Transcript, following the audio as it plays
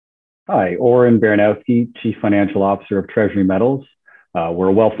Hi, Oren Baranowski, Chief Financial Officer of Treasury Metals. We're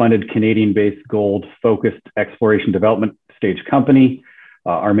a well-funded Canadian-based gold-focused exploration development stage company.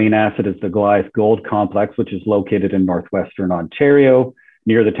 Our main asset is the Goliath Gold Complex, which is located in northwestern Ontario,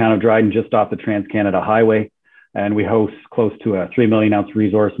 near the town of Dryden, just off the Trans-Canada Highway. And we host close to a 3 million ounce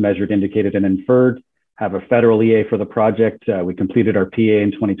resource measured, indicated, and inferred. Have a federal EA for the project. We completed our PA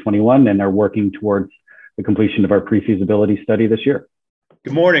in 2021 and are working towards the completion of our pre-feasibility study this year.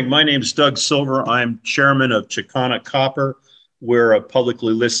 Good morning. My name is Doug Silver. I'm chairman of Chakana Copper. We're a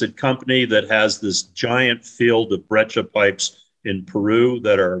publicly listed company that has this giant field of breccia pipes in Peru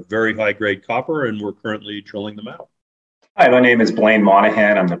that are very high-grade copper, and we're currently drilling them out. Hi, my name is Blaine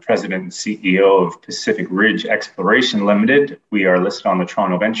Monahan. I'm the president and CEO of Pacific Ridge Exploration Limited. We are listed on the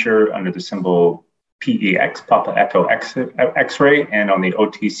Toronto Venture under the symbol PEX, Papa Echo X-ray, and on the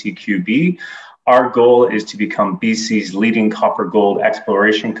OTCQB. Our goal is to become BC's leading copper gold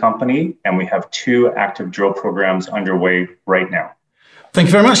exploration company, and we have 2 active drill programs underway right now. Thank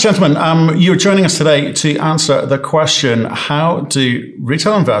you very much, gentlemen. You're joining us today to answer the question, how do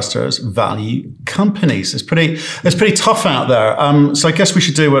retail investors value companies? It's pretty tough out there. So I guess we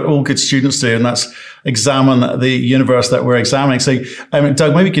should do what all good students do, and that's examine the universe that we're examining. So,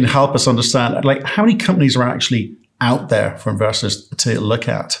 Doug, maybe you can help us understand, like, how many companies are actually out there for investors to look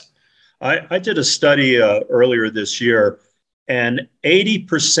at? I did a study earlier this year, and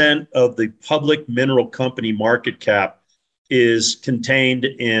 80% of the public mineral company market cap is contained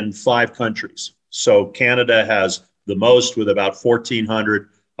in 5 countries. So Canada has the most with about 1,400.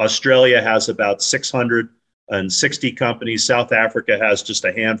 Australia has about 660 companies. South Africa has just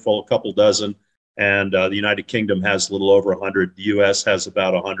a handful, a couple dozen. And the United Kingdom has a little over 100. The US has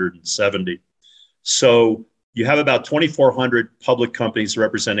about 170. So you have about 2,400 public companies that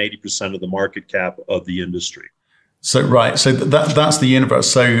represent 80% of the market cap of the industry. So, right. So that's the universe.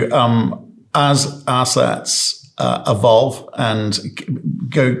 So as assets evolve and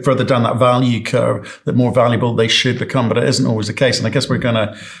go further down that value curve, the more valuable they should become, but it isn't always the case. And I guess we're going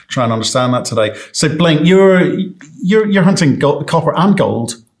to try and understand that today. So, Blaine, you're hunting copper and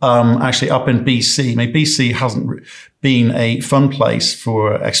gold, actually up in BC. I mean, BC hasn't been a fun place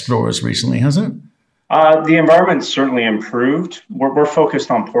for explorers recently, has it? The environment's certainly improved. We're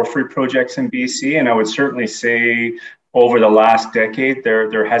focused on porphyry projects in BC, and I would certainly say over the last decade,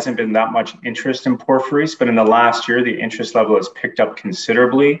 there hasn't been that much interest in porphyries, but in the last year, the interest level has picked up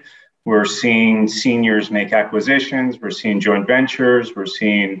considerably. We're seeing seniors make acquisitions, we're seeing joint ventures, we're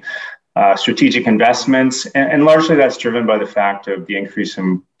seeing strategic investments, and largely that's driven by the fact of the increase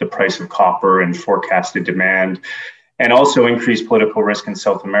in the price of copper and forecasted demand, and also increased political risk in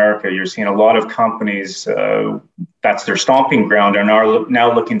South America. You're seeing a lot of companies, that's their stomping ground, and are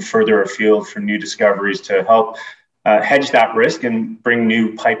now looking further afield for new discoveries to help hedge that risk and bring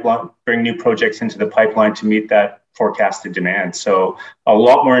new projects into the pipeline to meet that forecasted demand. So a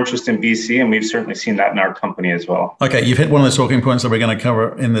lot more interest in BC, and we've certainly seen that in our company as well. Okay, you've hit one of the talking points that we're going to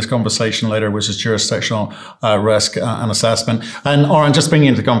cover in this conversation later, which is jurisdictional risk and assessment. And Oren, just bringing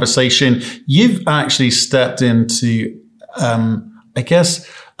into the conversation, you've actually stepped into, advance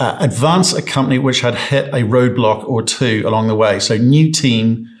a company which had hit a roadblock or 2 along the way. So new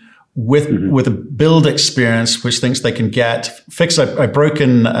team, with a build experience, which thinks they can fix a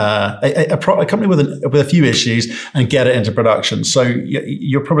broken a company with a few issues and get it into production. So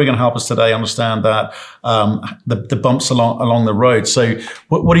you're probably going to help us today understand that the bumps along the road. So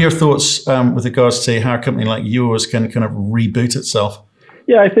what are your thoughts with regards to how a company like yours can kind of reboot itself?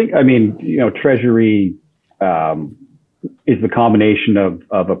 Yeah, I think, Treasury is the combination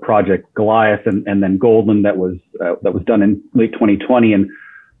of a project Goliath and then Golden that was done in late 2020, and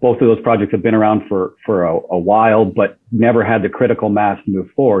both of those projects have been around for a while, but never had the critical mass to move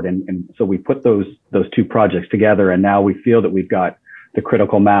forward. And so we put those 2 projects together, and now we feel that we've got the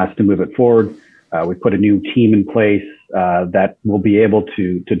critical mass to move it forward. We put a new team in place that will be able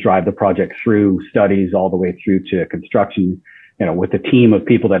to drive the project through studies all the way through to construction, with a team of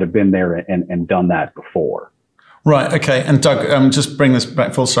people that have been there and done that before. Right. Okay. And Doug, just bring this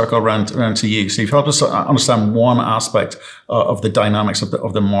back full circle around to you. So you've helped us understand one aspect of the dynamics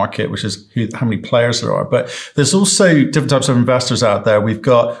of the market, which is how many players there are. But there's also different types of investors out there. We've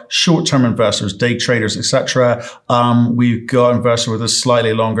got short-term investors, day traders, etc. We've got investors with a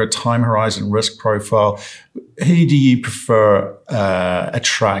slightly longer time horizon risk profile. Who do you prefer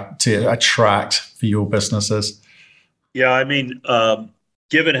attract for your businesses? Yeah,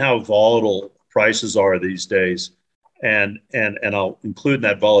 given how volatile prices are these days, and I'll include in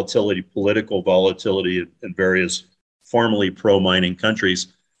that volatility, political volatility in various formerly pro-mining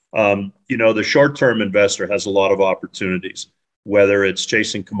countries. The short-term investor has a lot of opportunities. whether it's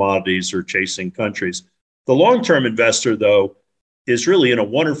chasing commodities or chasing countries. The long-term investor, though, is really in a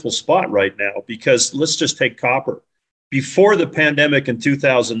wonderful spot right now because let's just take copper. Before the pandemic in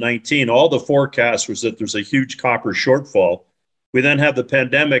 2019, all the forecast was that there's a huge copper shortfall. We then have the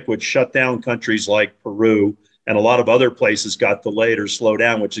pandemic, which shut down countries like Peru, and a lot of other places got delayed or slowed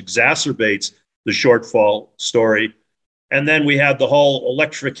down, which exacerbates the shortfall story. And then we had the whole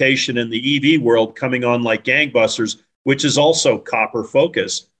electrification in the EV world coming on like gangbusters, which is also copper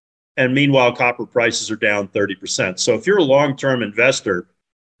focused. And meanwhile, copper prices are down 30%. So if you're a long-term investor,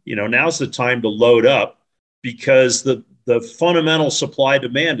 now's the time to load up because the fundamental supply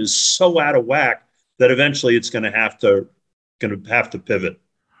demand is so out of whack that eventually it's going to have to pivot.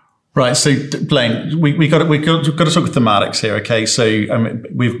 Right. So Blaine, we got to talk thematics here. Okay. So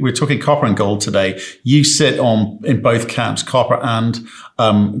we're talking copper and gold today. You sit in both camps, copper and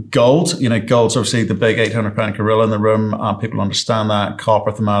gold. Gold's obviously the big 800-pound gorilla in the room. People understand that.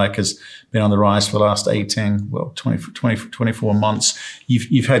 Copper thematic has been on the rise for the last 24 months.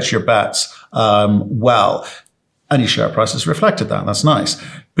 You've hedged your bets well, and your share price has reflected that. That's nice.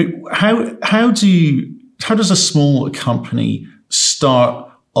 But how does a small company start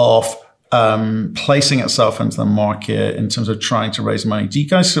off placing itself into the market in terms of trying to raise money? Do you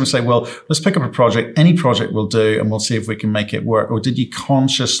guys sort of say, well, let's pick up a project, any project will do, and we'll see if we can make it work? Or did you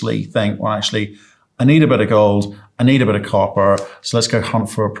consciously think, well, actually, I need a bit of gold, I need a bit of copper, so let's go hunt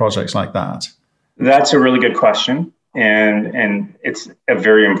for projects like that? That's a really good question. And it's a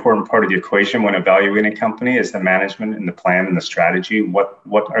very important part of the equation when evaluating a company is the management and the plan and the strategy. What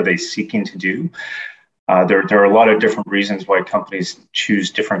are they seeking to do? There are a lot of different reasons why companies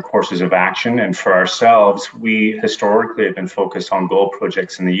choose different courses of action. And for ourselves, we historically have been focused on gold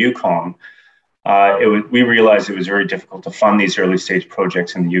projects in the Yukon. We realized it was very difficult to fund these early stage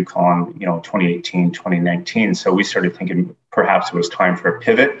projects in the Yukon, 2018, 2019. So we started thinking perhaps it was time for a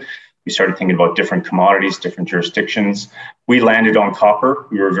pivot. We started thinking about different commodities, different jurisdictions. We landed on copper.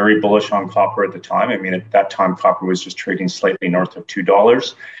 We were very bullish on copper at the time. I mean, at that time, copper was just trading slightly north of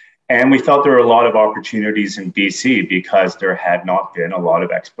 $2. And we felt there were a lot of opportunities in BC because there had not been a lot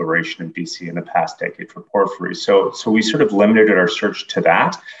of exploration in BC in the past decade for porphyry. So we sort of limited our search to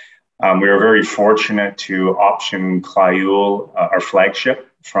that. We were very fortunate to option Clayul, our flagship,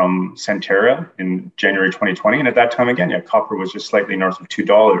 from Centerra in January 2020. And at that time, again, copper was just slightly north of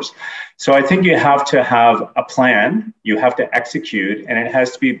 $2. So I think you have to have a plan, you have to execute, and it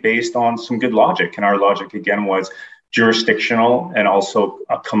has to be based on some good logic. And our logic, again, was jurisdictional and also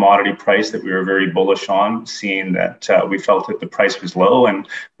a commodity price that we were very bullish on, seeing that we felt that the price was low. And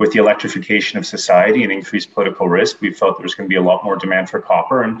with the electrification of society and increased political risk, we felt there was going to be a lot more demand for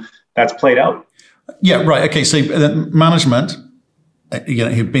copper, and that's played out. Yeah, right. Okay, so management,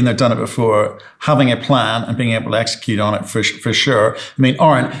 who've been there, done it before, having a plan and being able to execute on it for sure. I mean,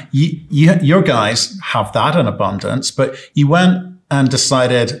 Oren, your guys have that in abundance, but you went and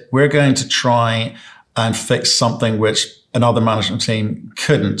decided we're going to try and fix something which another management team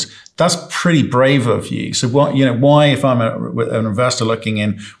couldn't. That's pretty brave of you. So why, if I'm an investor looking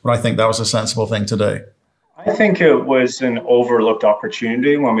in, would I think that was a sensible thing to do? I think it was an overlooked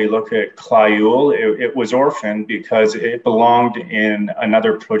opportunity. When we look at Clayul, it was orphaned because it belonged in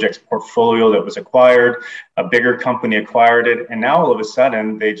another project's portfolio that was acquired. A bigger company acquired it. And now all of a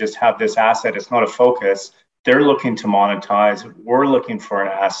sudden, they just have this asset. It's not a focus. They're looking to monetize. We're looking for an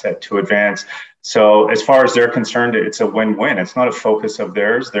asset to advance. So as far as they're concerned, it's a win-win. It's not a focus of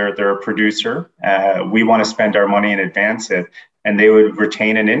theirs. They're a producer. We want to spend our money and advance it, and they would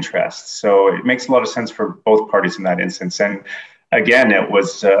retain an interest. So it makes a lot of sense for both parties in that instance. And again, it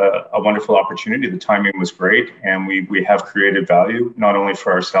was a wonderful opportunity. The timing was great, and we have created value, not only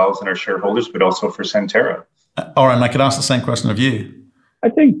for ourselves and our shareholders, but also for Centerra. Oren, I could ask the same question of you. I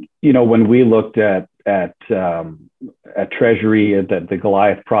think, when we looked at Treasury, at the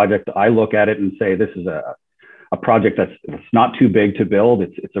Goliath project, I look at it and say, this is a project that's not too big to build.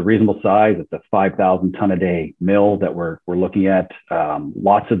 It's a reasonable size. It's a 5,000 ton a day mill that we're looking at.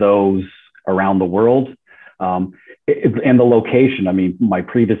 Lots of those around the world. And the location, I mean, my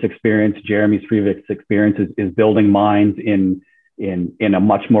previous experience, Jeremy's previous experience is building mines in a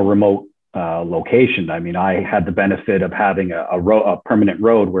much more remote location. I mean, I had the benefit of having a permanent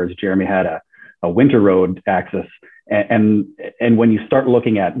road, whereas Jeremy had a winter road access. And when you start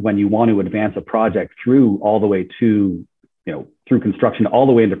looking at when you want to advance a project through all the way to, through construction all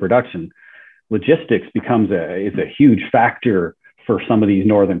the way into production, logistics becomes is a huge factor for some of these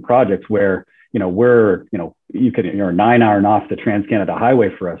northern projects where, you're 9 hours off the Trans-Canada Highway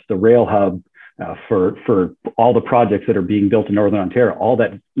for us, the rail hub for all the projects that are being built in Northern Ontario, all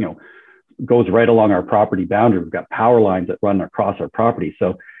that, goes right along our property boundary. We've got power lines that run across our property.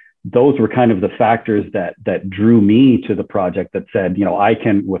 So those were kind of the factors that drew me to the project, that said, I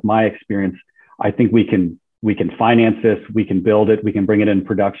can, with my experience, I think we can finance this, we can build it, we can bring it in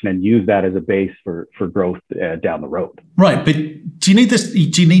production and use that as a base for growth down the road. Right, but do you need this?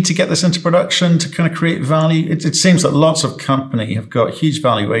 Do you need to get this into production to kind of create value? It seems that lots of companies have got huge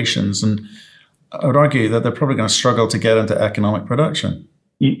valuations, and I would argue that they're probably going to struggle to get into economic production.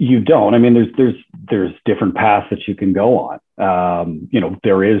 You don't. I mean, there's different paths that you can go on.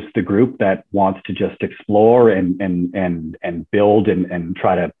 There is the group that wants to just explore and build and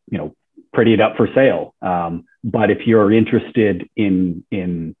try to pretty it up for sale. But if you're interested in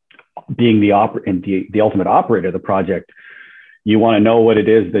being the ultimate operator of the project, you want to know what it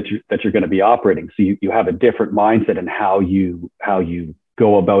is that you're going to be operating. So you have a different mindset in how you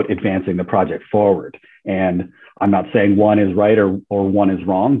go about advancing the project forward. And I'm not saying one is right or one is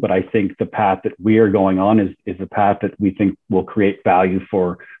wrong, but I think the path that we are going on is a path that we think will create value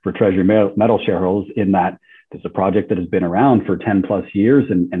for Treasury Metal shareholders, in that it's a project that has been around for 10 plus years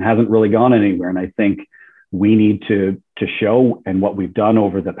and hasn't really gone anywhere. And I think we need to show, and what we've done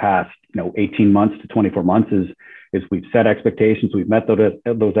over the past 18 months to 24 months is we've set expectations, we've met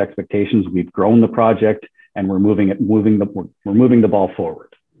those expectations, we've grown the project, and we're moving the ball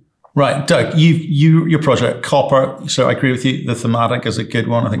forward. Right, Doug, your project, Copper, so I agree with you, the thematic is a good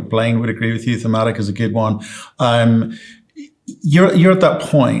one. I think Blaine would agree with you, thematic is a good one. You're at that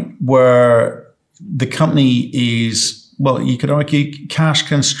point where the company is, well, you could argue, cash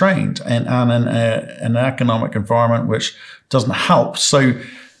constrained and in an economic environment which doesn't help. So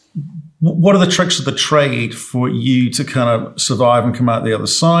what are the tricks of the trade for you to kind of survive and come out the other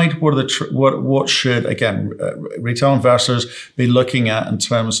side? What should, again, retail investors be looking at in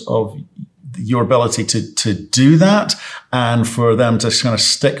terms of your ability to do that, and for them to kind of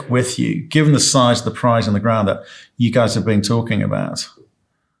stick with you, given the size of the prize on the ground that you guys have been talking about?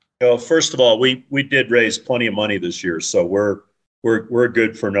 Well, first of all, we did raise plenty of money this year, so we're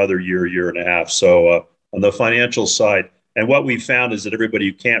good for another year and a half. So on the financial side. And what we found is that everybody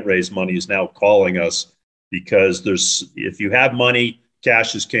who can't raise money is now calling us, because if you have money,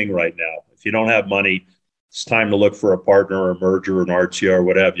 cash is king right now. If you don't have money, it's time to look for a partner or a merger or an RTO or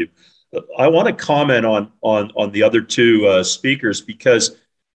what have you. I want to comment on the other two speakers, because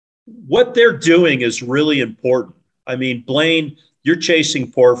what they're doing is really important. I mean, Blaine, you're chasing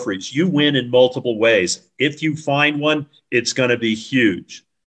porphyries. You win in multiple ways. If you find one, it's going to be huge.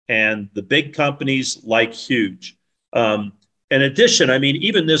 And the big companies like huge. In addition, I mean,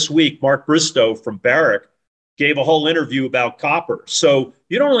 even this week, Mark Bristow from Barrick gave a whole interview about copper. So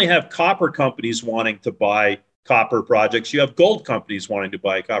you don't only have copper companies wanting to buy copper projects, you have gold companies wanting to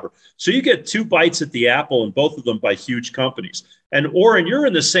buy copper. So you get two bites at the apple, and both of them by huge companies. And Oren, you're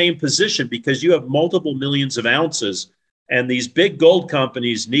in the same position because you have multiple millions of ounces, and these big gold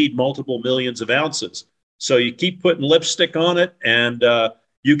companies need multiple millions of ounces. So you keep putting lipstick on it, and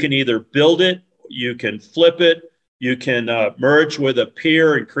you can either build it, you can flip it, you can merge with a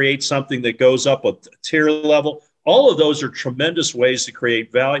peer and create something that goes up a tier level. All of those are tremendous ways to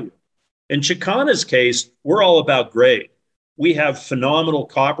create value. In Chakana's case, we're all about grade. We have phenomenal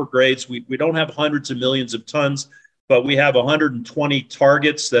copper grades. We don't have hundreds of millions of tons, but we have 120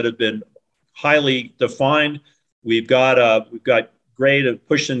 targets that have been highly defined. We've got grade of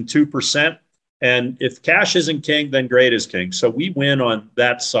pushing 2%. And if cash isn't king, then grade is king. So we win on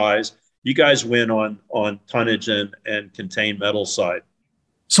that size. You guys win on tonnage and contained metal side.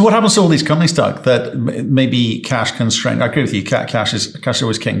 So what happens to all these companies, Doug, that may be cash constrained? I agree with you. Cash is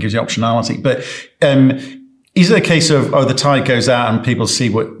always king, gives you optionality. But is it a case of, the tide goes out and people see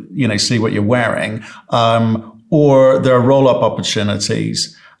what you're wearing, or there are roll-up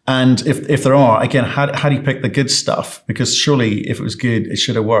opportunities? And if there are, again, how do you pick the good stuff? Because surely if it was good, it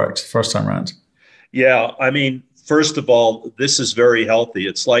should have worked first time around. Yeah, I mean, first of all, this is very healthy.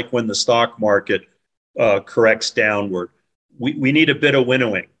 It's like when the stock market corrects downward. We need a bit of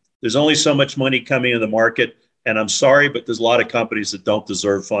winnowing. There's only so much money coming in the market. And I'm sorry, but there's a lot of companies that don't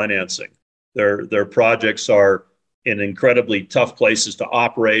deserve financing. Their projects are in incredibly tough places to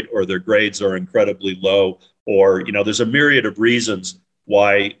operate, or their grades are incredibly low, or, there's a myriad of reasons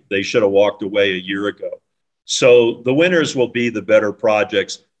why they should have walked away a year ago. So the winners will be the better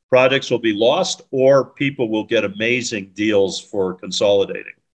projects. Projects will be lost, or people will get amazing deals for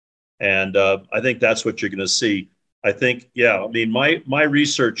consolidating. And I think that's what you're going to see. I think, my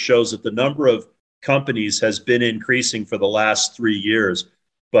research shows that the number of companies has been increasing for the last 3 years.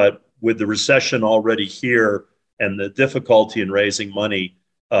 But with the recession already here and the difficulty in raising money,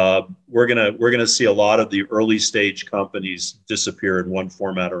 we're gonna see a lot of the early stage companies disappear in one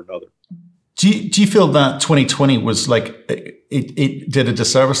format or another. Do you feel that 2020 was like it did a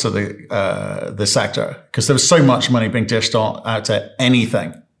disservice to the sector because there was so much money being dished out to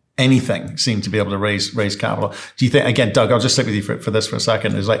anything seemed to be able to raise capital? Do you think, again, Doug, I'll just stick with you for this for a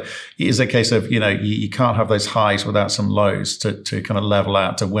second, is it a case of, you can't have those highs without some lows to kind of level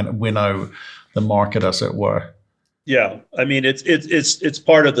out, to winnow the market, as it were? Yeah, I mean, it's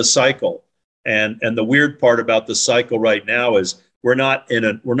part of the cycle. And the weird part about the cycle right now is we're not in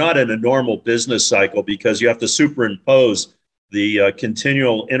a normal business cycle, because you have to superimpose the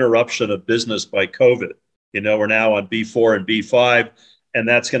continual interruption of business by COVID. We're now on B4 and B5, and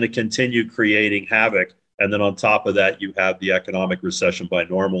that's going to continue creating havoc. And then on top of that, you have the economic recession by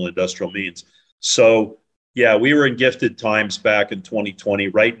normal industrial means. So yeah, we were in gifted times back in 2020.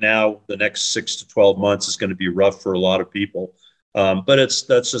 Right now, the next 6 to 12 months is going to be rough for a lot of people, but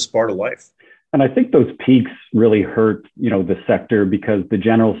that's just part of life. And I think those peaks really hurt, the sector, because the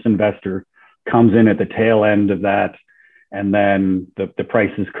generalist investor comes in at the tail end of that, and then the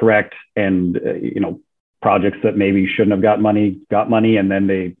price is correct, and projects that maybe shouldn't have got money, and then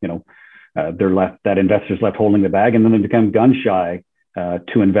they, that investor's left holding the bag, and then they become gun shy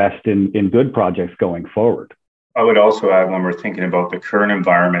to invest in good projects going forward. I would also add, when we're thinking about the current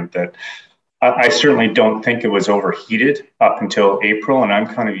environment, that I certainly don't think it was overheated up until April, and I'm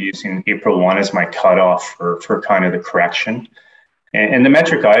kind of using April 1 as my cutoff for kind of the correction. And the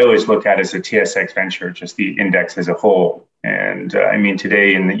metric I always look at is the TSX Venture, just the index as a whole. And I mean,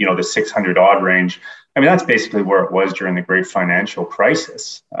 today in the 600 odd range, I mean, that's basically where it was during the great financial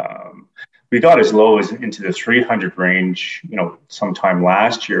crisis. We got as low as into the 300 range, sometime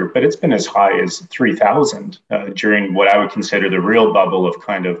last year, but it's been as high as 3,000 during what I would consider the real bubble of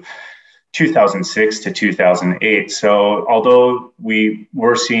kind of 2006 to 2008. So although we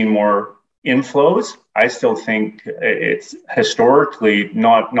were seeing more inflows, I still think it's historically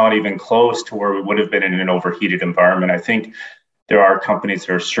not even close to where we would have been in an overheated environment. I think there are companies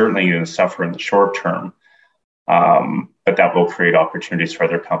that are certainly going to suffer in the short term, but that will create opportunities for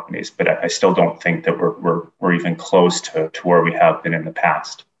other companies. But I still don't think that we're even close to where we have been in the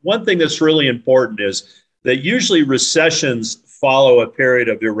past. One thing that's really important is that usually recessions follow a period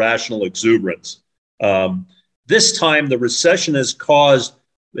of irrational exuberance. This time, the recession has caused,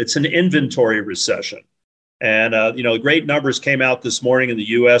 it's an inventory recession. And, great numbers came out this morning in the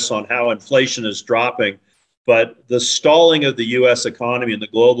US on how inflation is dropping, but the stalling of the US economy and the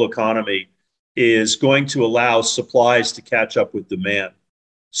global economy is going to allow supplies to catch up with demand.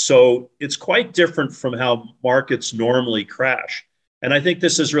 So it's quite different from how markets normally crash. And I think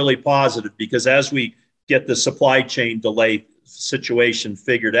this is really positive, because as we get the supply chain delay situation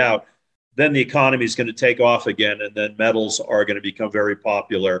figured out, then the economy is going to take off again, and then metals are going to become very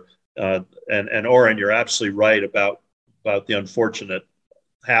popular. And Oren, you're absolutely right about the unfortunate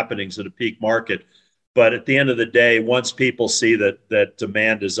happenings in a peak market. But at the end of the day, once people see that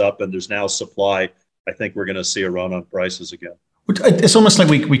demand is up and there's now supply, I think we're going to see a run on prices again. It's almost like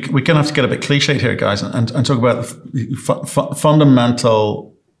we're going to have to get a bit cliched here, guys, and talk about the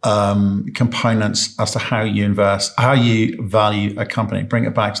fundamental components as to how you invest, how you value a company. Bring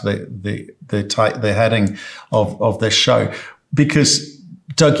it back to the heading of this show, because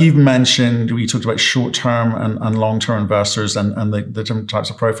Doug, you've mentioned, we talked about short-term and long-term investors and the different types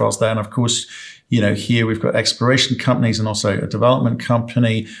of profiles there. And of course, here we've got exploration companies and also a development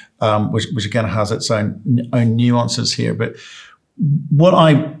company, which again has its own nuances here. But what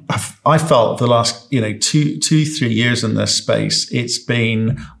I felt the last, 2-3 years in this space, it's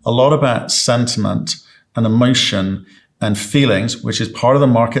been a lot about sentiment and emotion and feelings, which is part of the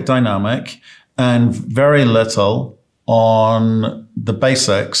market dynamic, and very little on the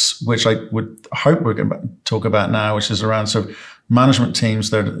basics, which I would hope we're going to talk about now, which is around sort of management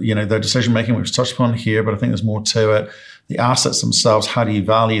teams, their decision making, which was touched upon here, but I think there's more to it. The assets themselves, how do you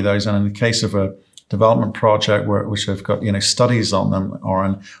value those? And in the case of a development project which have got studies on them,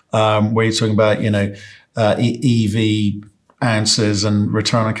 Oren, where you're talking about EV ounces and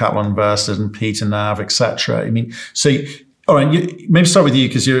return on capital invested and P to NAV, etc. I mean, so Oren, maybe start with you,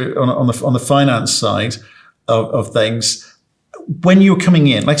 because you're on the finance side of things. When you're coming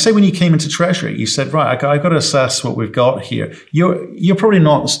in, like say when you came into Treasury, you said, right, I've got to assess what we've got here. You're probably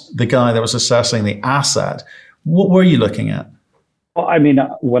not the guy that was assessing the asset. What were you looking at? Well, I mean,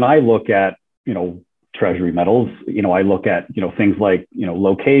 when I look at Treasury metals, I look at things like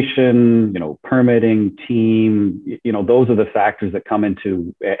location, permitting, team, those are the factors that come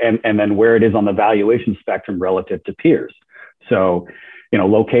into, and then where it is on the valuation spectrum relative to peers. So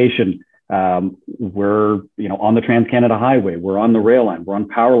location, We're, on the Trans-Canada Highway, we're on the rail line, we're on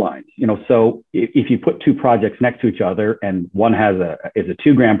power lines, so if you put two projects next to each other and one is a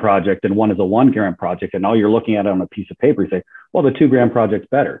 2 gram project and one is a 1 gram project, and now you're looking at it on a piece of paper, you say, well, the 2 gram project's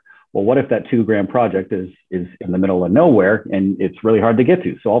better. Well, what if that 2 gram project is in the middle of nowhere and it's really hard to get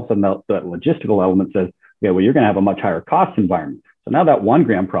to? So all of a sudden that logistical element says, yeah, well, you're going to have a much higher cost environment. So now that 1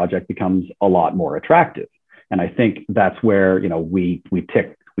 gram project becomes a lot more attractive. And I think that's where,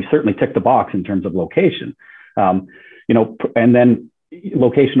 we certainly tick the box in terms of location, and then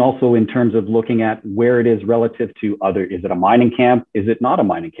location also in terms of looking at where it is relative to other. Is it a mining camp? Is it not a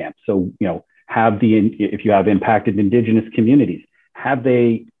mining camp? So, if you have impacted Indigenous communities, have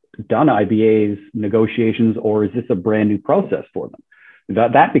they done IBA's negotiations, or is this a brand new process for them?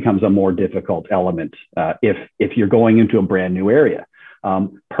 That becomes a more difficult element if you're going into a brand new area.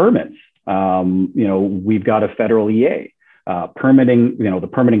 Permits, we've got a federal EA. Permitting, the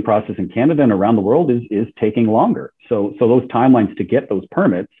permitting process in Canada and around the world is taking longer. So those timelines to get those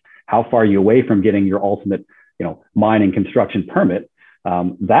permits, how far are you away from getting your ultimate, mining construction permit?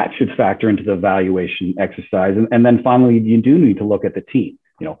 That should factor into the evaluation exercise. And then finally, you do need to look at the team.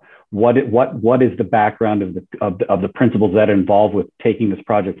 What is the background of the principles that are involved with taking this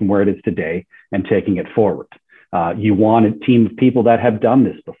project from where it is today and taking it forward? You want a team of people that have done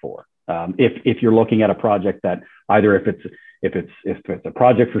this before. If you're looking at a project that either if it's a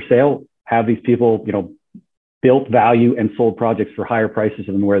project for sale, have these people, built value and sold projects for higher prices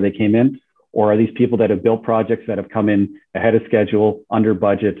than where they came in, or are these people that have built projects that have come in ahead of schedule, under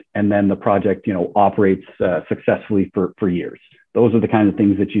budget, and then the project, operates successfully for years? Those are the kinds of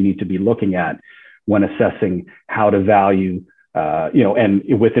things that you need to be looking at when assessing how to value,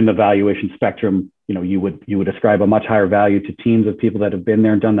 and within the valuation spectrum, you would ascribe a much higher value to teams of people that have been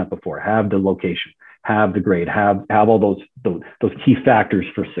there and done that before, have the location, have the grade, have all those key factors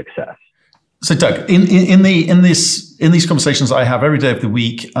for success. So, Doug, in these conversations I have every day of the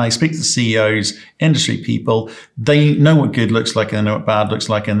week, I speak to CEOs, industry people. They know what good looks like, and they know what bad looks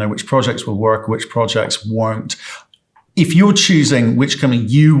like, and they know which projects will work, which projects won't. If you're choosing which company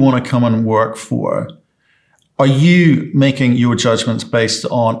you want to come and work for, are you making your judgments based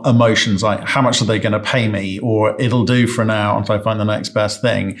on emotions, like how much are they going to pay me, or it'll do for now until I find the next best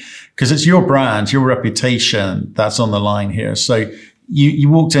thing? Because it's your brand, your reputation that's on the line here. So you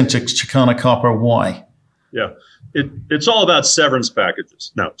walked into Chicana Copper, why? Yeah, it's all about severance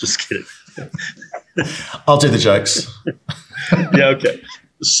packages. No, just kidding. I'll do the jokes. Yeah, okay.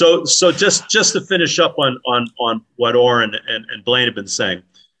 So just to finish up on what Oren and Blaine have been saying,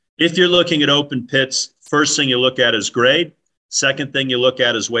 if you're looking at open pits, first thing you look at is grade. Second thing you look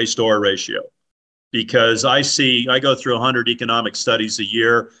at is waste ore ratio, because I go through 100 economic studies a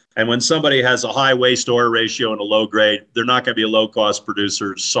year, and when somebody has a high waste ore ratio and a low grade, they're not going to be a low cost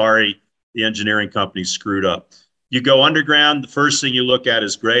producer. Sorry, the engineering company screwed up. You go underground, the first thing you look at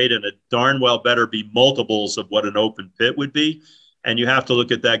is grade, and it darn well better be multiples of what an open pit would be. And you have to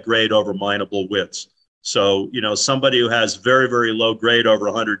look at that grade over mineable widths. So, somebody who has very, very low grade over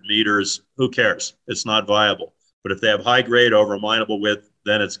 100 meters, who cares? It's not viable. But if they have high grade over a mineable width,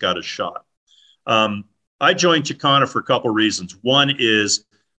 then it's got a shot. I joined Chicana for a couple of reasons. One is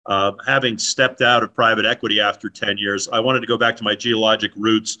having stepped out of private equity after 10 years, I wanted to go back to my geologic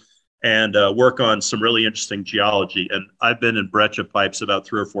roots and work on some really interesting geology. And I've been in breccia pipes about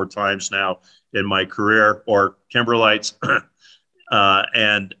 3 or 4 times now in my career, or kimberlites.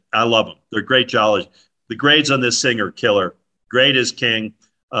 And I love them. They're great geology. The grades on this thing are killer. Grade is king,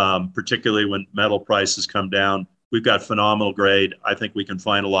 particularly when metal prices come down. We've got phenomenal grade. I think we can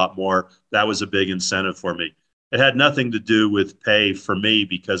find a lot more. That was a big incentive for me. It had nothing to do with pay for me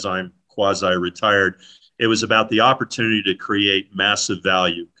because I'm quasi-retired. It was about the opportunity to create massive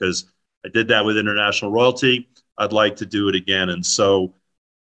value, because I did that with International Royalty. I'd like to do it again. And so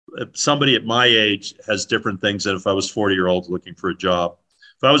if somebody at my age has different things than if I was 40-year-old looking for a job.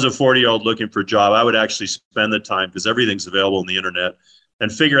 If I was a 40-year-old looking for a job, I would actually spend the time, because everything's available on the internet,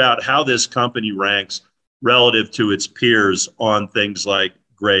 and figure out how this company ranks relative to its peers on things like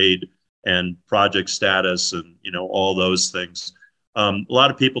grade and project status and, all those things. A lot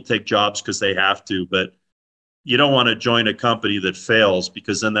of people take jobs because they have to, but you don't want to join a company that fails,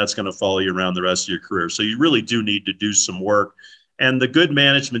 because then that's going to follow you around the rest of your career. So you really do need to do some work. And the good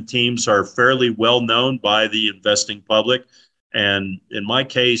management teams are fairly well known by the investing public. And in my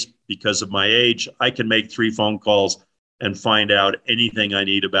case, because of my age, I can make 3 phone calls and find out anything I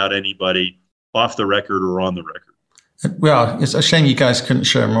need about anybody off the record or on the record. Well, it's a shame you guys couldn't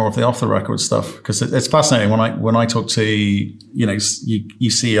share more of the off the record stuff, because it's fascinating when I talk to you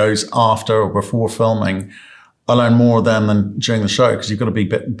CEOs after or before filming. I learn more then than during the show because you've got to be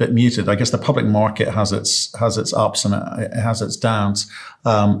a bit muted. I guess the public market has its ups and it has its downs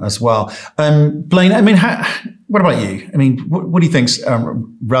as well. Blaine, I mean, what about you? I mean, what do you think's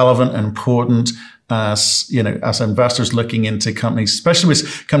relevant and important as investors looking into companies, especially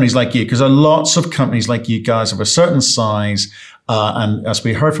with companies like you? Because there are lots of companies like you guys of a certain size, and as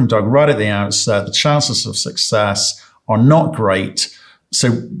we heard from Doug right at the outset, the chances of success are not great. So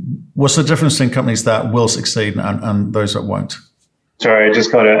what's the difference between companies that will succeed and those that won't? Sorry, I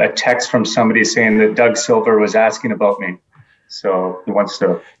just got a text from somebody saying that Doug Silver was asking about me. So he wants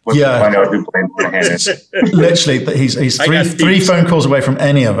to find out who Blaine Moynihan is. Literally, he's three phone calls away from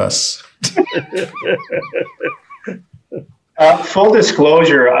any of us. Full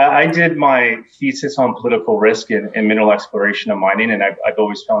disclosure, I did my thesis on political risk in mineral exploration and mining, and I've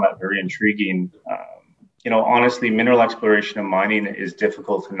always found that very intriguing. Honestly, mineral exploration and mining is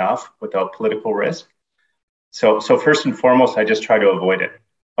difficult enough without political risk. So first and foremost, I just try to avoid it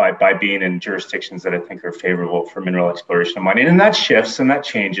by being in jurisdictions that I think are favorable for mineral exploration and mining. And that shifts and that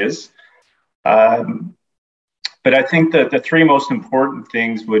changes. But I think that the three most important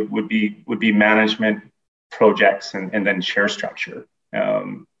things would be management, projects, and then share structure.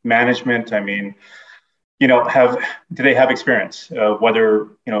 Management, I mean, do they have experience? Whether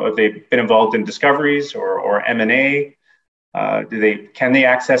if they've been involved in discoveries or M&A, can they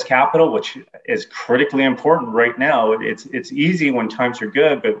access capital, which is critically important right now. It's easy when times are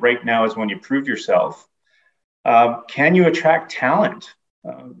good, but right now is when you prove yourself. Can you attract talent?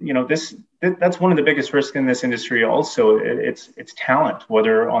 That's one of the biggest risks in this industry. Also, it's talent,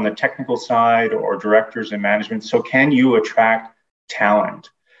 whether on the technical side or directors and management. So, can you attract talent?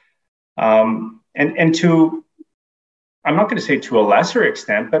 And to, I'm not going to say to a lesser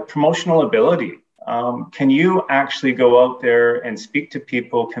extent, but promotional ability. Can you actually go out there and speak to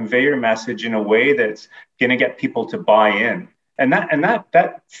people, convey your message in a way that's going to get people to buy in? And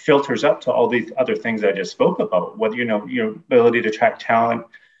that filters up to all these other things I just spoke about, whether, your ability to attract talent,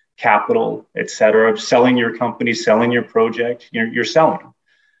 capital, et cetera, selling your company, selling your project, you're selling.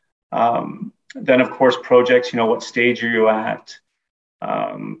 Then, of course, projects, what stage are you at?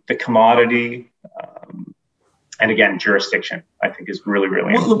 The commodity, and again, jurisdiction, I think is really,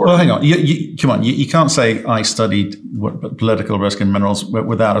 really important. Well, hang on. Come on. You can't say I studied political risk in minerals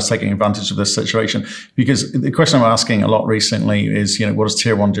without us taking advantage of this situation. Because the question I'm asking a lot recently is, what does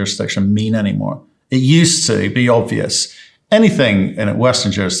tier one jurisdiction mean anymore? It used to be obvious. Anything in a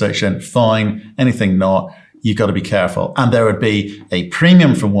Western jurisdiction, fine. Anything not, you've got to be careful. And there would be a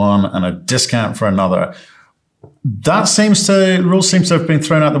premium for one and a discount for another. That rule seems to have been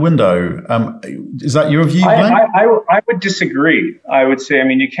thrown out the window. Is that your view, Blaine? I would disagree. I would say,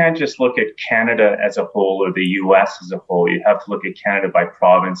 you can't just look at Canada as a whole or the U.S. as a whole. You have to look at Canada by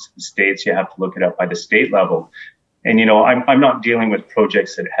province, the states. You have to look it up by the state level. And, I'm not dealing with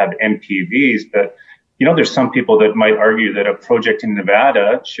projects that have MPVs, but, there's some people that might argue that a project in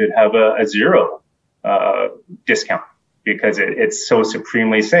Nevada should have a zero discount, because it's so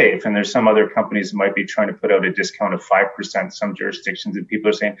supremely safe. And there's some other companies that might be trying to put out a discount of 5%, some jurisdictions, and people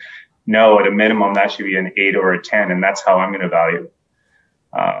are saying, no, at a minimum, that should be an 8 or a 10, and that's how I'm going to value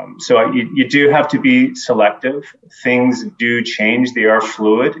it. So you do have to be selective. Things do change. They are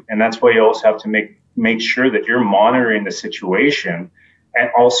fluid. And that's why you also have to make sure that you're monitoring the situation and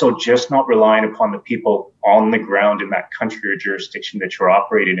also just not relying upon the people on the ground in that country or jurisdiction that you're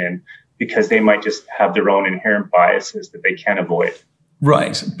operating in, because they might just have their own inherent biases that they can't avoid.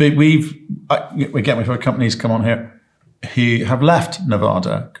 Right. But we've had companies come on here who have left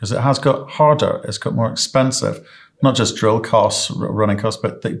Nevada because it has got harder. It's got more expensive, not just drill costs, running costs,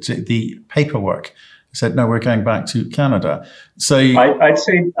 but the paperwork. They said, no, we're going back to Canada. So I'd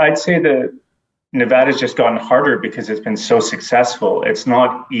say that Nevada's just gotten harder because it's been so successful. It's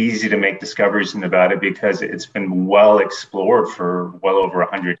not easy to make discoveries in Nevada because it's been well explored for well over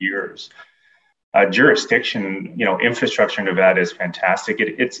 100 years. Jurisdiction, infrastructure in Nevada is fantastic.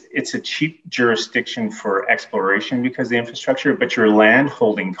 It's a cheap jurisdiction for exploration because of the infrastructure, but your land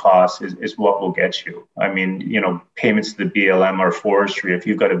holding costs is what will get you. Payments to the BLM or forestry, if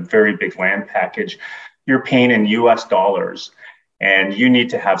you've got a very big land package, you're paying in US dollars. And you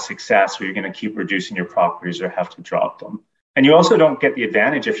need to have success or you're going to keep reducing your properties or have to drop them. And you also don't get the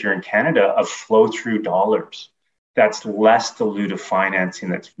advantage, if you're in Canada, of flow through dollars. That's less dilutive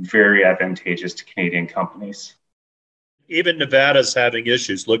financing that's very advantageous to Canadian companies. Even Nevada's having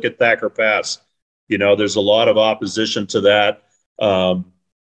issues. Look at Thacker Pass. There's a lot of opposition to that.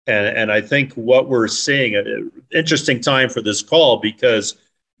 And I think what we're seeing, an interesting time for this call, because,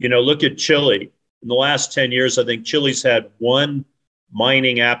 look at Chile. In the last 10 years, I think Chile's had one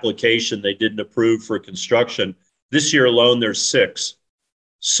mining application they didn't approve for construction. This year alone, there's 6.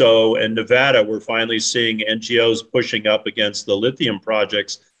 So in Nevada, we're finally seeing NGOs pushing up against the lithium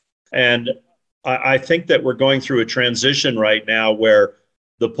projects. And I think that we're going through a transition right now where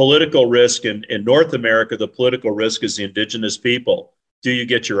the political risk in North America, the political risk is the indigenous people. Do you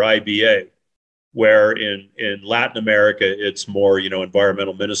get your IBA? Where in Latin America, it's more,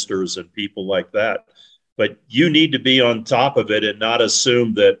 environmental ministers and people like that. But you need to be on top of it and not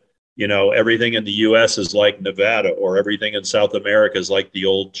assume that, everything in the US is like Nevada or everything in South America is like the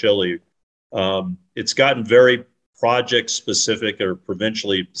old Chile. It's gotten very project specific or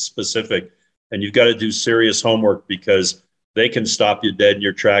provincially specific, and you've got to do serious homework because they can stop you dead in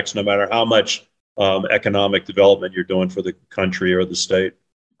your tracks no matter how much economic development you're doing for the country or the state.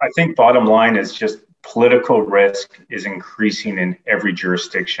 I think bottom line is just political risk is increasing in every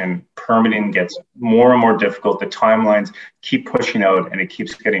jurisdiction. Permitting gets more and more difficult. The timelines keep pushing out and it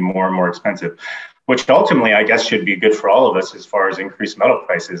keeps getting more and more expensive, which ultimately I guess should be good for all of us as far as increased metal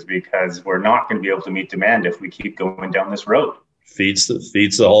prices, because we're not going to be able to meet demand if we keep going down this road. Feeds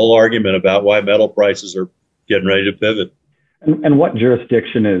the whole argument about why metal prices are getting ready to pivot. And what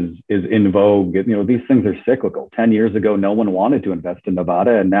jurisdiction is in vogue? These things are cyclical. 10 years ago, no one wanted to invest in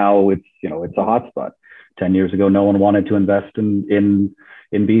Nevada, and now it's a hotspot. 10 years ago, no one wanted to invest in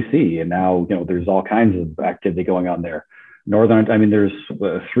BC, and now there's all kinds of activity going on there. There's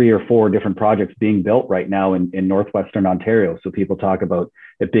 3 or 4 different projects being built right now in northwestern Ontario. So people talk about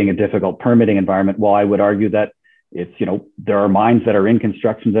it being a difficult permitting environment. Well, I would argue that it's, there are mines that are in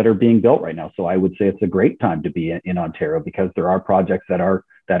construction that are being built right now. So I would say it's a great time to be in Ontario because there are projects that are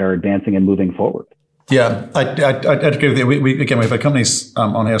advancing and moving forward. Yeah, I'd agree with you. We've had companies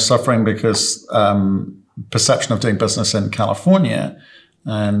on here suffering because perception of doing business in California.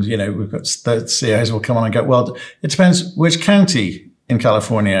 And, we've got the CEOs will come on and go, well, it depends which county in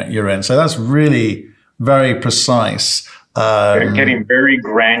California you're in. So that's really very precise. They're getting very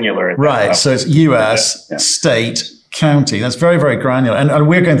granular. Right. So it's US, state, county. That's very, very granular. And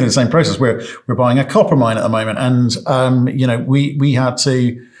we're going through the same process. We're buying a copper mine at the moment. And, we had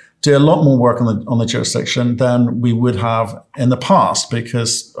to do a lot more work on the jurisdiction than we would have in the past,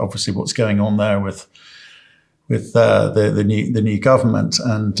 because obviously what's going on there with the new government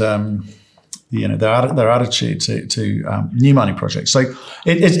and, their attitude to new mining projects. So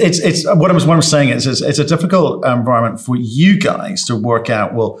it's what I'm saying is it's a difficult environment for you guys to work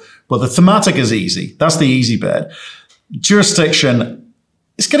out. Well, the thematic is easy. That's the easy bit. Jurisdiction,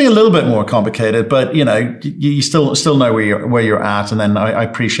 it's getting a little bit more complicated, but you still know where you're at. And then I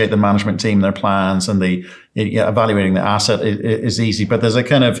appreciate the management team, their plans, and the evaluating the asset is easy. But there's a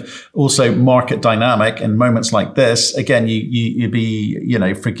kind of also market dynamic in moments like this. Again, you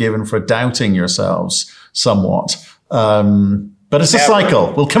be forgiven for doubting yourselves somewhat. But it's a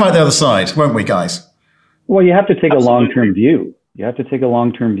cycle. We'll come out the other side, won't we, guys? Well, you have to take a long-term view. You have to take a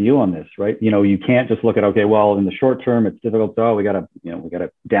long-term view on this, right? You can't just look at, okay, well, in the short term, it's difficult. So we got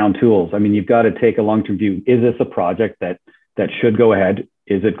to down tools. You've got to take a long-term view. Is this a project that should go ahead?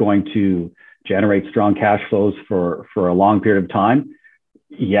 Is it going to generate strong cash flows for a long period of time?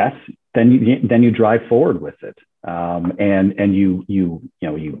 Yes. Then you drive forward with it. And you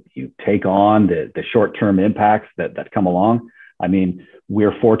take on the short-term impacts that come along.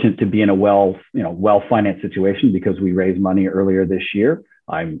 We're fortunate to be in a well-financed situation because we raised money earlier this year.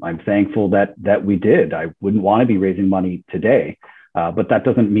 I'm thankful that we did. I wouldn't want to be raising money today, but that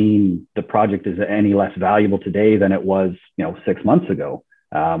doesn't mean the project is any less valuable today than it was 6 months ago,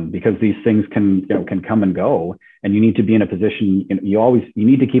 because these things can come and go, and you need to be in a position. You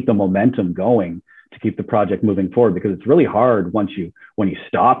need to keep the momentum going to keep the project moving forward, because it's really hard when you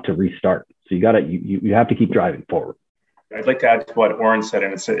stop to restart. So you have to keep driving forward. I'd like to add to what Oren said,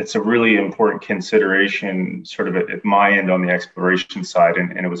 and it's a really important consideration sort of at my end on the exploration side,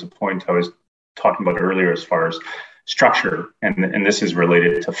 and it was a point I was talking about earlier as far as structure, and this is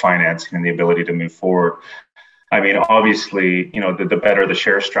related to financing and the ability to move forward. Obviously, the better the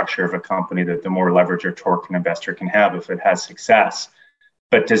share structure of a company, the more leverage or torque an investor can have if it has success.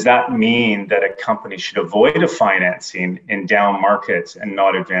 But does that mean that a company should avoid a financing in down markets and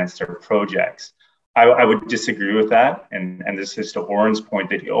not advance their projects? I would disagree with that. And this is to Oren's point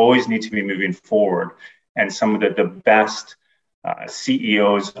that you always need to be moving forward. And some of the best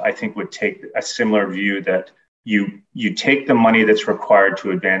CEOs, I think, would take a similar view that you take the money that's required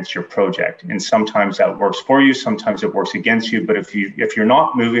to advance your project. And sometimes that works for you, sometimes it works against you. But if you're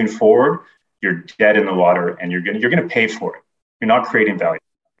not moving forward, you're dead in the water, and you're gonna pay for it. You're not creating value.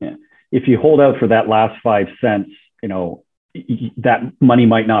 Yeah. If you hold out for that last 5 cents, that money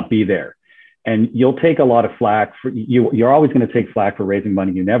might not be there. and you'll take a lot of flack for you. You're always going to take flack for raising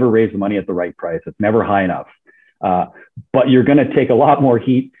money. You never raise the money at the right price. It's never high enough. But you're going to take a lot more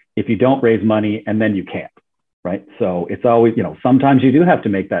heat if you don't raise money and then you can't, right? So it's always, sometimes you do have to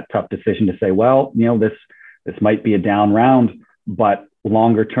make that tough decision to say, well, this might be a down round, but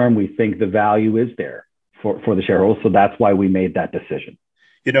longer term, we think the value is there for the shareholders. So that's why we made that decision.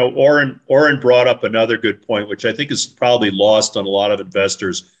 Oren brought up another good point, which I think is probably lost on a lot of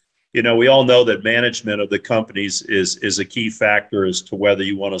investors. We all know that management of the companies is a key factor as to whether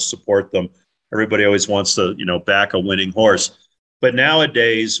you want to support them. Everybody always wants to, back a winning horse. But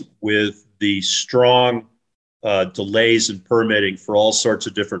nowadays, with the strong delays in permitting for all sorts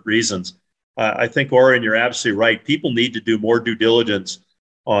of different reasons, I think, Oren, you're absolutely right. People need to do more due diligence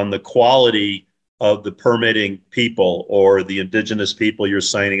on the quality of the permitting people or the indigenous people you're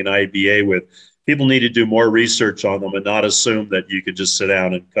signing an IBA with. People need to do more research on them and not assume that you could just sit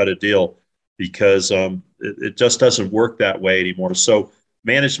down and cut a deal, because it just doesn't work that way anymore. So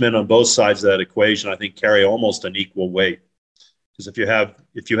management on both sides of that equation, I think, carry almost an equal weight. Because if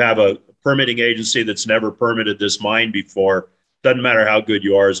you have a permitting agency that's never permitted this mine before, doesn't matter how good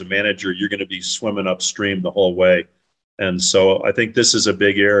you are as a manager, you're going to be swimming upstream the whole way. And so I think this is a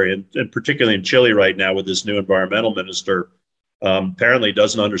big area, and particularly in Chile right now with this new environmental minister, apparently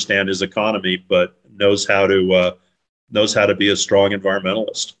doesn't understand his economy, but knows how to be a strong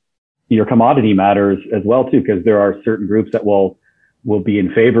environmentalist. Your commodity matters as well too, because there are certain groups that will be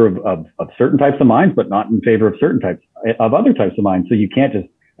in favor of certain types of mines, but not in favor of certain types of other types of mines. So you can't just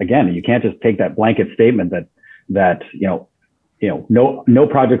take that blanket statement that no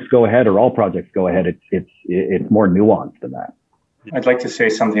projects go ahead or all projects go ahead. It's more nuanced than that. I'd like to say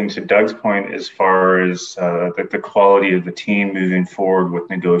something to Doug's point as far as the quality of the team moving forward with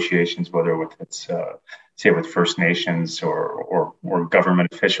negotiations, whether it's with First Nations or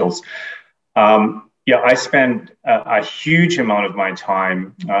government officials. I spend a huge amount of my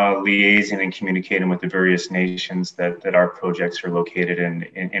time liaising and communicating with the various nations that our projects are located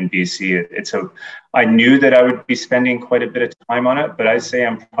in BC. I knew that I would be spending quite a bit of time on it, but I'd say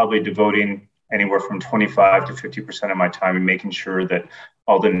I'm probably devoting anywhere from 25 to 50% of my time in making sure that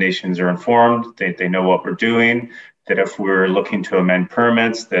all the nations are informed, they know what we're doing, that if we're looking to amend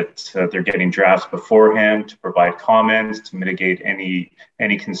permits, that they're getting drafts beforehand to provide comments, to mitigate any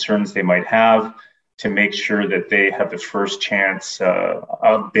concerns they might have, to make sure that they have the first chance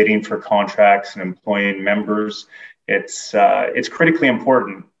of bidding for contracts and employing members. It's critically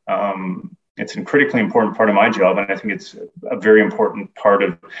important. It's a critically important part of my job, and I think it's a very important part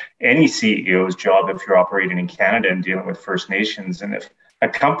of any CEO's job if you're operating in Canada and dealing with First Nations. And if a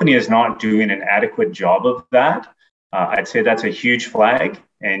company is not doing an adequate job of that, I'd say that's a huge flag,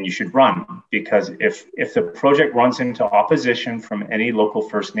 and you should run, because if the project runs into opposition from any local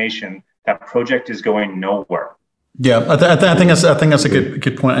First Nation, that project is going nowhere. Yeah, I think that's a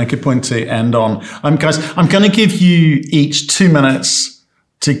good point, and a good point to end on. Guys, I'm going to give you each 2 minutes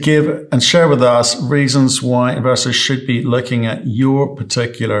to give and share with us reasons why investors should be looking at your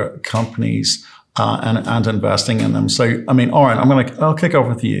particular companies and investing in them. So, Oren, I'll kick off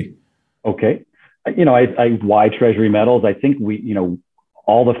with you. Okay. Why Treasury Metals? I think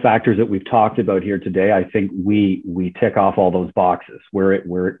all the factors that we've talked about here today, I think we tick off all those boxes. We're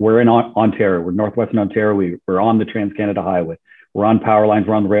in Ontario. We're northwestern Ontario. We're on the Trans-Canada Highway. We're on power lines.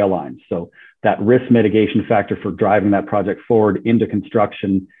 We're on the rail lines. So that risk mitigation factor for driving that project forward into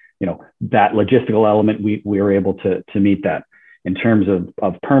construction, that logistical element, we were able to meet that. In terms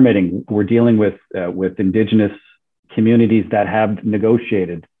of permitting, we're dealing with Indigenous communities that have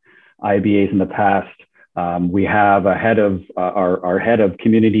negotiated IBAs in the past. We have a head of our head of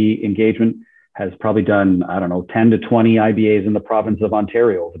community engagement has probably done, 10 to 20 IBAs in the province of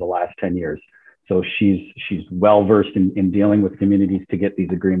Ontario over the last 10 years. So she's well versed in dealing with communities to get these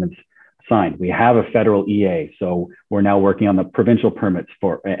agreements signed. We have a federal EA, so we're now working on the provincial permits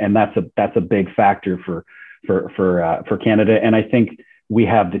and that's a big factor for Canada. And I think we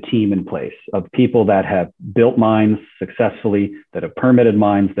have the team in place of people that have built mines successfully, that have permitted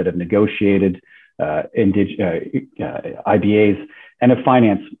mines, that have negotiated IBAs, and have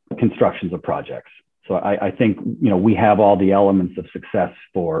financed constructions of projects. So I think we have all the elements of success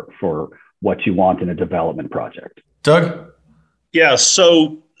for what you want in a development project. Doug? Yeah,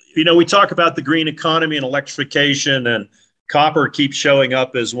 so we talk about the green economy and electrification, and copper keeps showing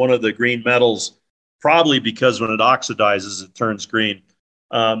up as one of the green metals, probably because when it oxidizes, it turns green.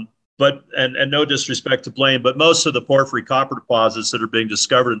 But no disrespect to Blaine, but most of the porphyry copper deposits that are being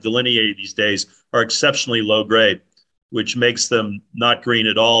discovered and delineated these days are exceptionally low grade, which makes them not green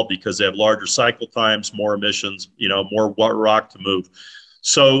at all because they have larger cycle times, more emissions, more rock to move.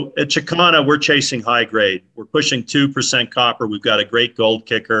 So at Chakana, we're chasing high grade. We're pushing 2% copper. We've got a great gold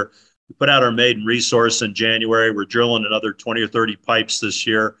kicker. We put out our maiden resource in January. We're drilling another 20 or 30 pipes this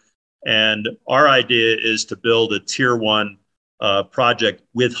year. And our idea is to build a tier one project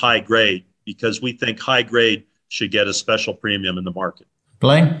with high grade, because we think high grade should get a special premium in the market.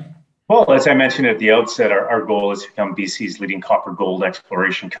 Blaine? Well, as I mentioned at the outset, our goal is to become BC's leading copper gold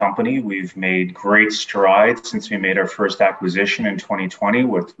exploration company. We've made great strides since we made our first acquisition in 2020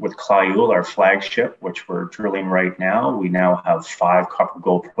 with Clayul, our flagship, which we're drilling right now. We now have 5 copper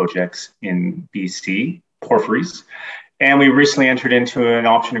gold projects in BC, porphyries. And we recently entered into an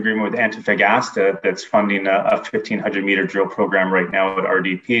option agreement with Antofagasta that's funding a 1,500 meter drill program right now at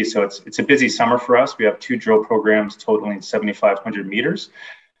RDP. So it's a busy summer for us. We have 2 drill programs totaling 7,500 meters.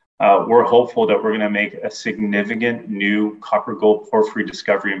 We're hopeful that we're going to make a significant new copper gold porphyry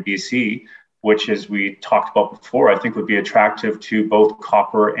discovery in BC, which, as we talked about before, I think would be attractive to both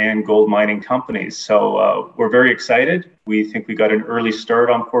copper and gold mining companies. So we're very excited. We think we got an early start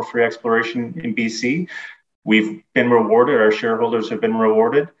on porphyry exploration in BC. We've been rewarded, our shareholders have been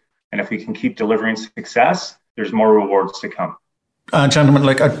rewarded. And if we can keep delivering success, there's more rewards to come.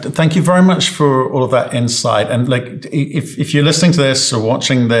 Gentlemen, thank you very much for all of that insight. And if you're listening to this or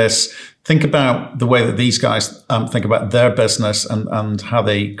watching this, think about the way that these guys think about their business and how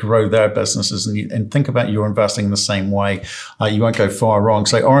they grow their businesses, and think about your investing in the same way. You won't go far wrong.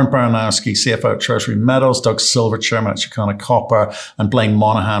 So Oren Baranowski, CFO at Treasury Metals, Doug Silver, Chairman at Chakana Copper, and Blaine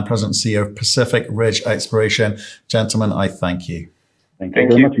Monahan, President and CEO of Pacific Ridge Exploration. Gentlemen, I thank you. Thank you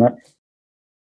very much, Matt.